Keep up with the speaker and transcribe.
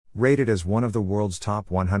Rated as one of the world's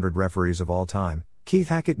top 100 referees of all time, Keith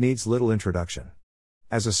Hackett needs little introduction.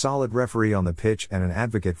 As a solid referee on the pitch and an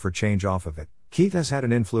advocate for change off of it, Keith has had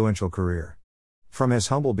an influential career. From his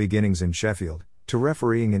humble beginnings in Sheffield, to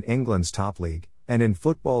refereeing in England's top league, and in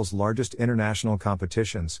football's largest international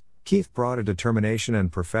competitions, Keith brought a determination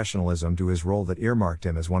and professionalism to his role that earmarked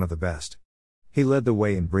him as one of the best. He led the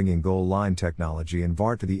way in bringing goal line technology and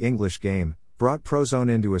VAR to the English game, brought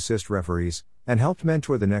ProZone in to assist referees, and helped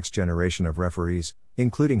mentor the next generation of referees,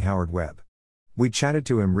 including Howard Webb. We chatted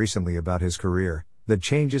to him recently about his career, the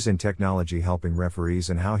changes in technology helping referees,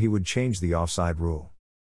 and how he would change the offside rule.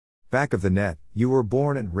 Back of the net, you were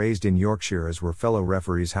born and raised in Yorkshire, as were fellow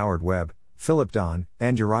referees Howard Webb, Philip Don,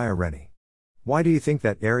 and Uriah Rennie. Why do you think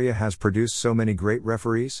that area has produced so many great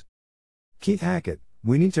referees? Keith Hackett,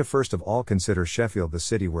 we need to first of all consider Sheffield, the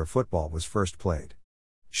city where football was first played.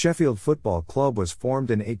 Sheffield Football Club was formed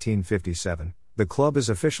in 1857. The club is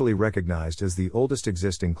officially recognized as the oldest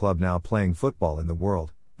existing club now playing football in the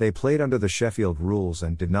world. They played under the Sheffield rules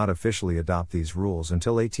and did not officially adopt these rules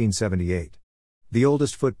until 1878. The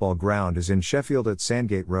oldest football ground is in Sheffield at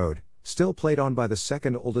Sandgate Road, still played on by the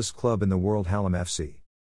second oldest club in the world, Hallam FC.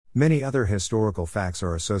 Many other historical facts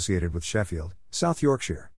are associated with Sheffield, South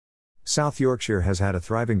Yorkshire. South Yorkshire has had a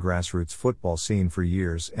thriving grassroots football scene for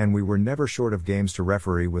years, and we were never short of games to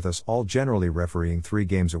referee, with us all generally refereeing 3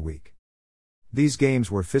 games a week. These games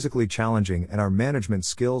were physically challenging, and our management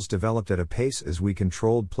skills developed at a pace as we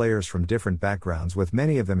controlled players from different backgrounds, with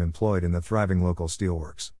many of them employed in the thriving local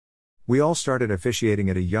steelworks. We all started officiating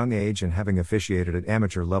at a young age, and having officiated at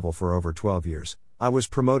amateur level for over 12 years, I was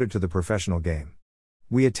promoted to the professional game.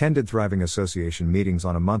 We attended thriving association meetings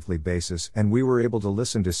on a monthly basis, and we were able to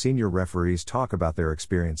listen to senior referees talk about their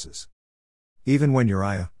experiences. Even when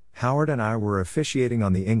Uriah, Howard and I were officiating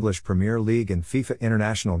on the English Premier League and FIFA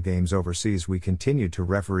international games overseas, we continued to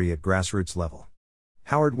referee at grassroots level.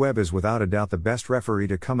 Howard Webb is without a doubt the best referee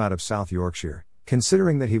to come out of South Yorkshire,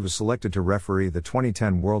 considering that he was selected to referee the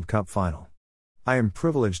 2010 World Cup final. I am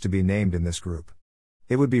privileged to be named in this group.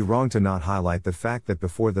 It would be wrong to not highlight the fact that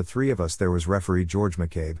before the 3 of us there was referee George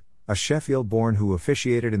McCabe, a Sheffield-born who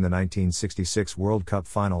officiated in the 1966 World Cup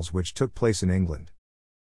finals, which took place in England.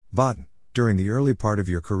 But, during the early part of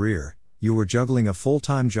your career, you were juggling a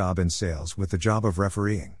full-time job in sales with the job of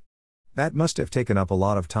refereeing. That must have taken up a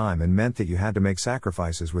lot of time and meant that you had to make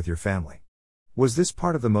sacrifices with your family. Was this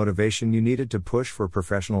part of the motivation you needed to push for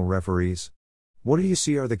professional referees? What do you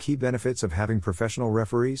see are the key benefits of having professional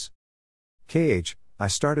referees? I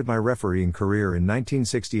started my refereeing career in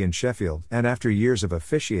 1960 in Sheffield, and after years of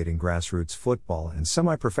officiating grassroots football and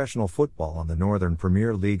semi-professional football on the Northern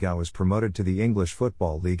Premier League, I was promoted to the English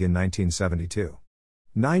Football League in 1972.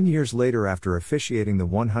 9 years later, after officiating the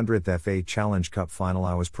 100th FA Challenge Cup final,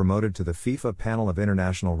 I was promoted to the FIFA panel of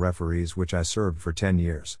international referees, which I served for 10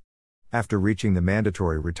 years. After reaching the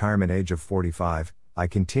mandatory retirement age of 45, I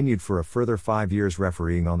continued for a further 5 years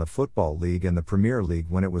refereeing on the Football League and the Premier League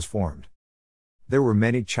when it was formed. There were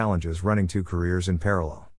many challenges running 2 careers in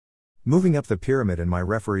parallel. Moving up the pyramid in my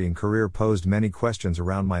refereeing career posed many questions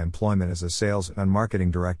around my employment as a sales and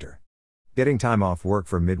marketing director. Getting time off work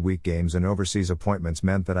for midweek games and overseas appointments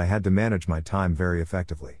meant that I had to manage my time very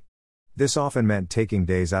effectively. This often meant taking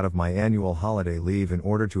days out of my annual holiday leave in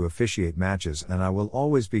order to officiate matches, and I will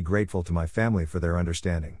always be grateful to my family for their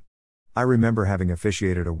understanding. I remember having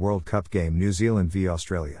officiated a World Cup game, New Zealand v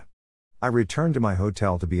Australia. I returned to my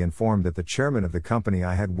hotel to be informed that the chairman of the company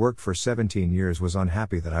I had worked for 17 years was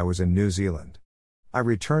unhappy that I was in New Zealand. I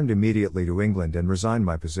returned immediately to England and resigned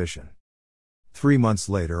my position. 3 months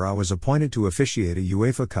later, I was appointed to officiate a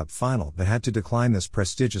UEFA Cup final but had to decline this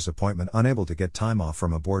prestigious appointment, unable to get time off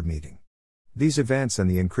from a board meeting. These events and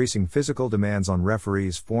the increasing physical demands on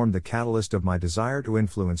referees formed the catalyst of my desire to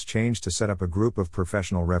influence change to set up a group of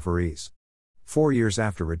professional referees. 4 years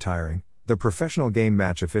after retiring, the Professional Game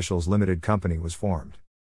Match Officials Limited Company was formed.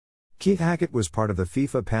 Keith Hackett was part of the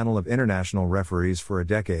FIFA panel of international referees for a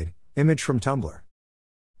decade, image from Tumblr.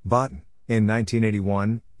 But, in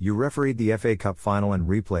 1981, you refereed the FA Cup final and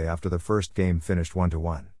replay after the first game finished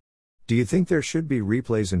 1-1. Do you think there should be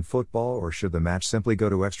replays in football, or should the match simply go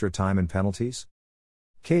to extra time and penalties?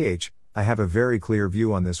 I have a very clear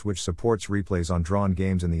view on this, which supports replays on drawn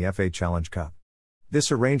games in the FA Challenge Cup. This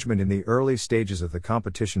arrangement in the early stages of the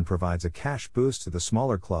competition provides a cash boost to the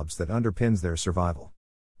smaller clubs that underpins their survival.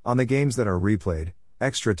 On the games that are replayed,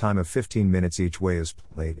 extra time of 15 minutes each way is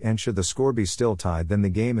played, and should the score be still tied, then the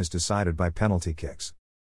game is decided by penalty kicks.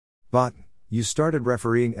 But, you started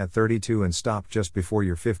refereeing at 32 and stopped just before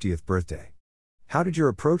your 50th birthday. How did your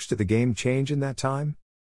approach to the game change in that time?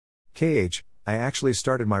 I actually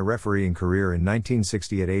started my refereeing career in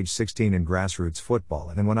 1960 at age 16 in grassroots football,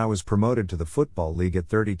 and when I was promoted to the Football League at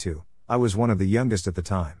 32, I was one of the youngest at the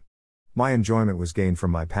time. My enjoyment was gained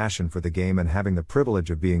from my passion for the game and having the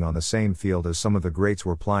privilege of being on the same field as some of the greats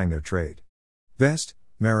were plying their trade. Best,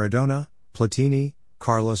 Maradona, Platini,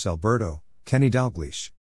 Carlos Alberto, Kenny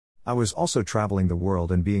Dalglish. I was also traveling the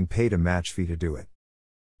world and being paid a match fee to do it.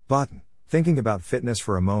 Button. Thinking about fitness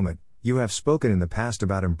for a moment, you have spoken in the past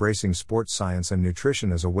about embracing sports science and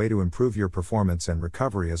nutrition as a way to improve your performance and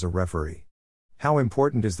recovery as a referee. How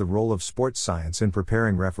important is the role of sports science in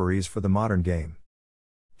preparing referees for the modern game?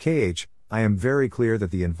 KH, I am very clear that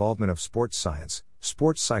the involvement of sports science,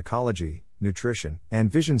 sports psychology, nutrition,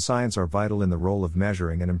 and vision science are vital in the role of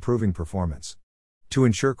measuring and improving performance. To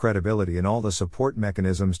ensure credibility and all the support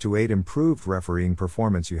mechanisms to aid improved refereeing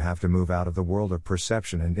performance, you have to move out of the world of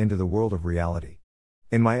perception and into the world of reality.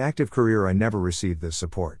 In my active career, I never received this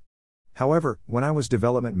support. However, when I was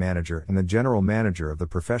development manager and the general manager of the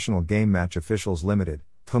Professional Game Match Officials Limited,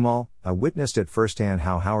 PMAL, I witnessed at firsthand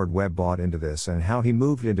how Howard Webb bought into this and how he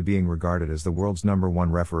moved into being regarded as the world's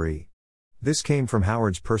 #1 referee. This came from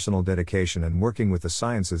Howard's personal dedication and working with the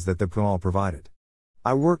sciences that the PMAL provided.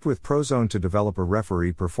 I worked with Prozone to develop a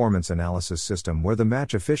referee performance analysis system where the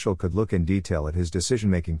match official could look in detail at his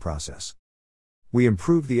decision-making process. We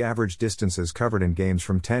improved the average distances covered in games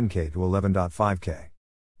from 10K to 11.5K.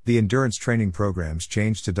 The endurance training programs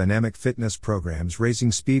changed to dynamic fitness programs,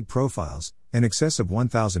 raising speed profiles, in excess of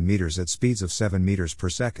 1,000 meters at speeds of 7 meters per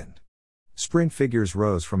second. Sprint figures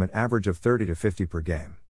rose from an average of 30 to 50 per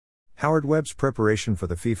game. Howard Webb's preparation for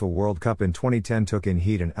the FIFA World Cup in 2010 took in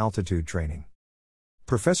heat and altitude training.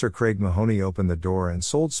 Professor Craig Mahoney opened the door and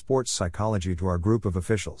sold sports psychology to our group of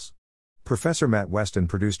officials. Professor Matt Weston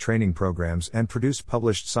produced training programs and produced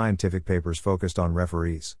published scientific papers focused on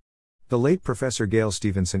referees. The late Professor Gail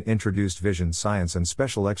Stevenson introduced vision science and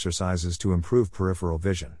special exercises to improve peripheral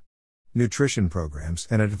vision. Nutrition programs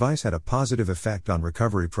and advice had a positive effect on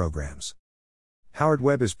recovery programs. Howard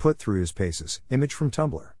Webb is put through his paces. Image from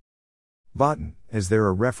Tumblr. Botan, is there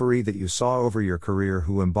a referee that you saw over your career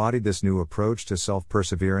who embodied this new approach to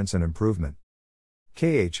self-perseverance and improvement?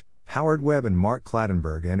 KH, Howard Webb and Mark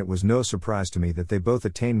Clattenburg, and it was no surprise to me that they both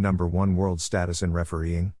attained #1 world status in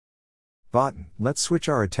refereeing. Botan, let's switch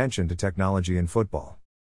our attention to technology in football.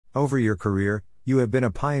 Over your career, you have been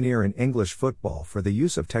a pioneer in English football for the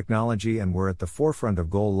use of technology and were at the forefront of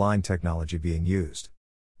goal line technology being used.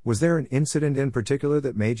 Was there an incident in particular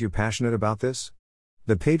that made you passionate about this?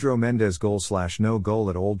 The Pedro Mendes goal/no goal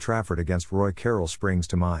at Old Trafford against Roy Carroll springs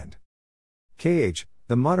to mind. KH,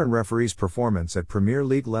 the modern referee's performance at Premier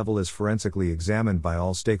League level is forensically examined by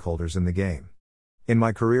all stakeholders in the game. In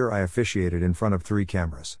my career, I officiated in front of 3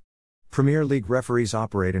 cameras. Premier League referees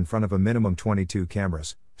operate in front of a minimum 22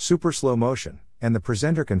 cameras, super slow motion, and the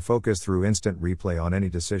presenter can focus through instant replay on any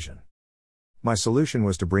decision. My solution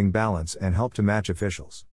was to bring balance and help to match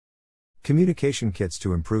officials. Communication kits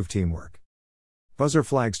to improve teamwork. Buzzer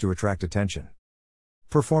flags to attract attention.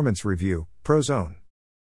 Performance review, Prozone.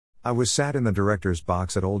 I was sat in the director's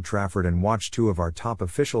box at Old Trafford and watched 2 of our top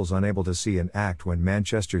officials unable to see an act when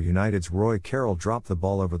Manchester United's Roy Carroll dropped the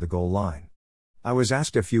ball over the goal line. I was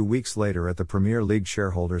asked a few weeks later at the Premier League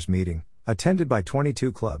shareholders meeting, attended by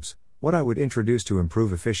 22 clubs, what I would introduce to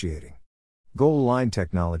improve officiating. Goal line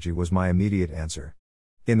technology was my immediate answer.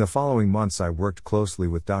 In the following months, I worked closely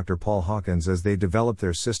with Dr. Paul Hawkins as they developed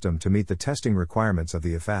their system to meet the testing requirements of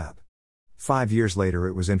the IFAB. 5 years later,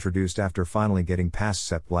 it was introduced after finally getting past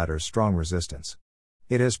Sepp Blatter's strong resistance.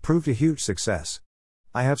 It has proved a huge success.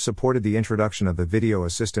 I have supported the introduction of the Video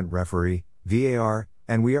Assistant Referee, VAR,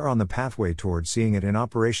 and we are on the pathway towards seeing it in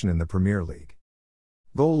operation in the Premier League.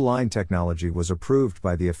 Goal line technology was approved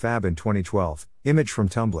by the IFAB in 2012, image from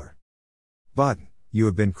Tumblr. But, you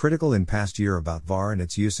have been critical in past year about VAR and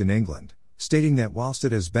its use in England, stating that whilst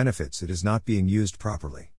it has benefits, it is not being used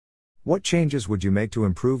properly. What changes would you make to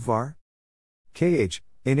improve VAR? KH,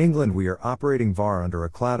 in England we are operating VAR under a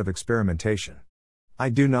cloud of experimentation. I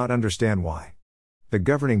do not understand why. The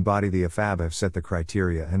governing body, the IFAB, have set the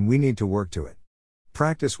criteria and we need to work to it.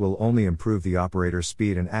 Practice will only improve the operator's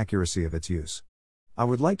speed and accuracy of its use. I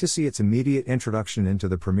would like to see its immediate introduction into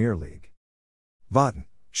the Premier League. Botan,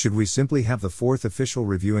 should we simply have the 4th official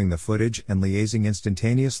reviewing the footage and liaising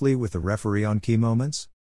instantaneously with the referee on key moments?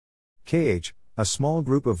 KH, a small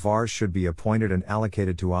group of VARs should be appointed and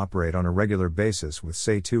allocated to operate on a regular basis with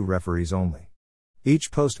say 2 referees only. Each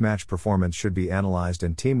post-match performance should be analyzed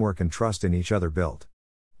and teamwork and trust in each other built.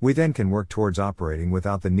 We then can work towards operating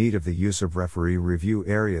without the need of the use of referee review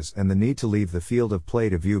areas and the need to leave the field of play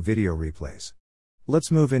to view video replays.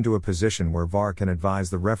 Let's move into a position where VAR can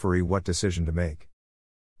advise the referee what decision to make.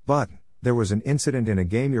 But, there was an incident in a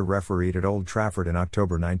game you refereed at Old Trafford in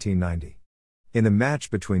October 1990. In the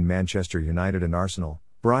match between Manchester United and Arsenal,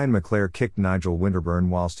 Brian McClare kicked Nigel Winterburn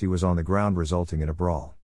whilst he was on the ground, resulting in a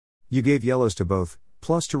brawl. You gave yellows to both,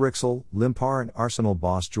 plus to Rixel, Limpar and Arsenal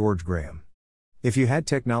boss George Graham. If you had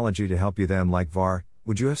technology to help you then, like VAR,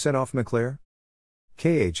 would you have sent off McClare?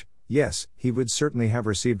 KH, yes, he would certainly have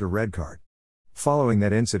received a red card. Following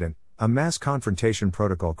that incident, a mass confrontation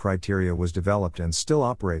protocol criteria was developed and still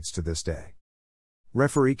operates to this day.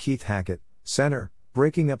 Referee Keith Hackett, center,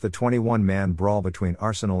 breaking up the 21-man brawl between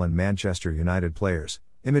Arsenal and Manchester United players.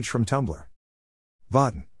 Image from Tumblr.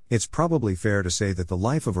 Botten. It's probably fair to say that the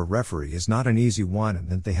life of a referee is not an easy one and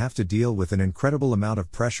that they have to deal with an incredible amount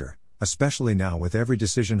of pressure, especially now with every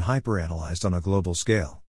decision hyperanalyzed on a global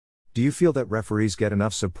scale. Do you feel that referees get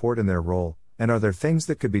enough support in their role, and are there things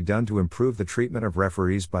that could be done to improve the treatment of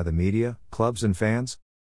referees by the media, clubs and fans?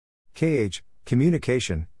 KH,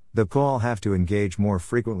 communication. The POL have to engage more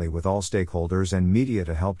frequently with all stakeholders and media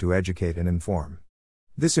to help to educate and inform.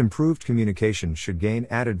 This improved communication should gain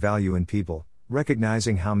added value in people,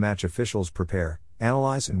 recognizing how match officials prepare,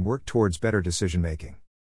 analyze and work towards better decision-making.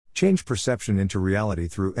 Change perception into reality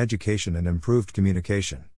through education and improved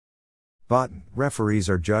communication. But, referees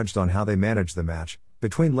are judged on how they manage the match,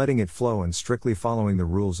 between letting it flow and strictly following the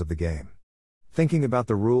rules of the game. Thinking about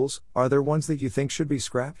the rules, are there ones that you think should be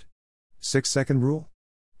scrapped? 6-second rule?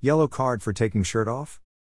 Yellow card for taking shirt off?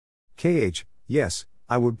 KH, yes,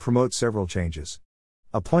 I would promote several changes.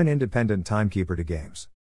 Appoint independent timekeeper to games.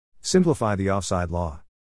 Simplify the offside law.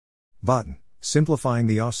 Botten, simplifying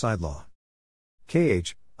the offside law.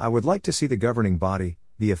 KH, I would like to see the governing body,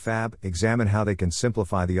 the IFAB, examine how they can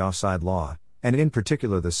simplify the offside law, and in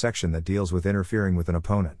particular the section that deals with interfering with an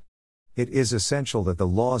opponent. It is essential that the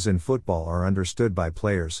laws in football are understood by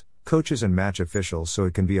players, coaches and match officials so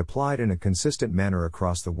it can be applied in a consistent manner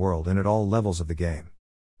across the world and at all levels of the game.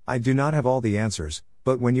 I do not have all the answers,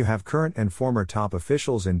 but when you have current and former top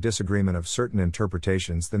officials in disagreement of certain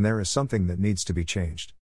interpretations, then there is something that needs to be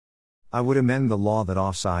changed. I would amend the law that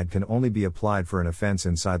offside can only be applied for an offense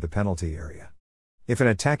inside the penalty area. If an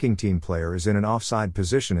attacking team player is in an offside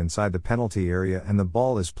position inside the penalty area and the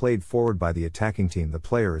ball is played forward by the attacking team, the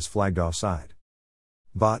player is flagged offside.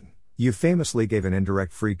 But, you famously gave an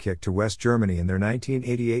indirect free kick to West Germany in their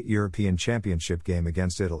 1988 European Championship game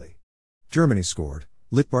against Italy. Germany scored.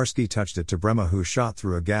 Litbarski touched it to Brema, who shot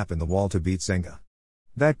through a gap in the wall to beat Zenga.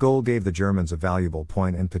 That goal gave the Germans a valuable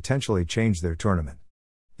point and potentially changed their tournament.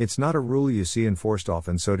 It's not a rule you see enforced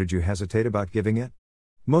often, so did you hesitate about giving it?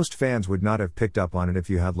 Most fans would not have picked up on it if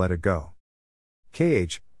you had let it go.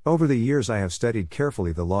 KH, over the years I have studied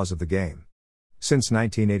carefully the laws of the game. Since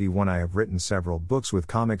 1981 I have written several books with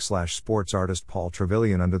comic/sports artist Paul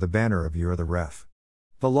Trevelyan under the banner of You're the Ref.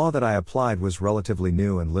 The law that I applied was relatively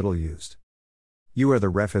new and little used. You Are the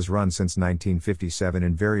Ref has run since 1957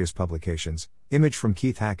 in various publications. Image from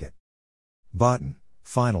Keith Hackett. Botten,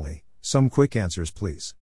 finally, some quick answers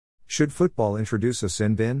please. Should football introduce a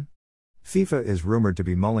sin bin? FIFA is rumored to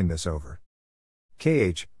be mulling this over.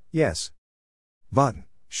 KH, yes. Botten,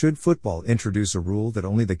 should football introduce a rule that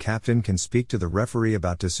only the captain can speak to the referee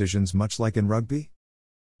about decisions, much like in rugby?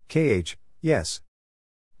 KH, yes.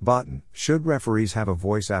 Botten, should referees have a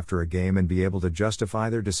voice after a game and be able to justify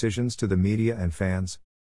their decisions to the media and fans?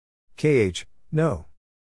 KH, no.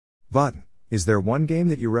 Botten, is there one game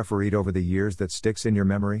that you refereed over the years that sticks in your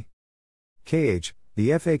memory? KH,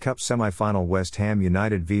 the FA Cup semi-final West Ham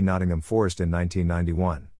United v Nottingham Forest in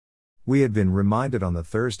 1991. We had been reminded on the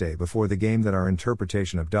Thursday before the game that our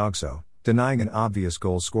interpretation of Dogso, denying an obvious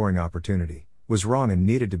goal-scoring opportunity, was wrong and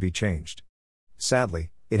needed to be changed. Sadly,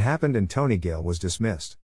 it happened and Tony Gale was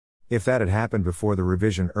dismissed. If that had happened before the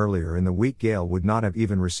revision earlier in the week, Gale would not have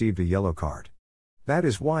even received a yellow card. That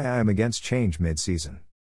is why I am against change mid-season.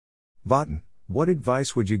 Botten, what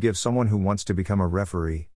advice would you give someone who wants to become a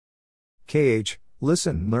referee? KH,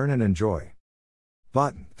 listen, learn and enjoy.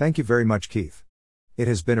 Botten, thank you very much, Keith. It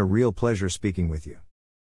has been a real pleasure speaking with you.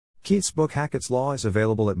 Keith's book Hackett's Law is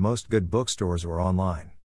available at most good bookstores or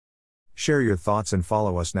online. Share your thoughts and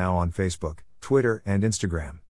follow us now on Facebook, Twitter, and Instagram.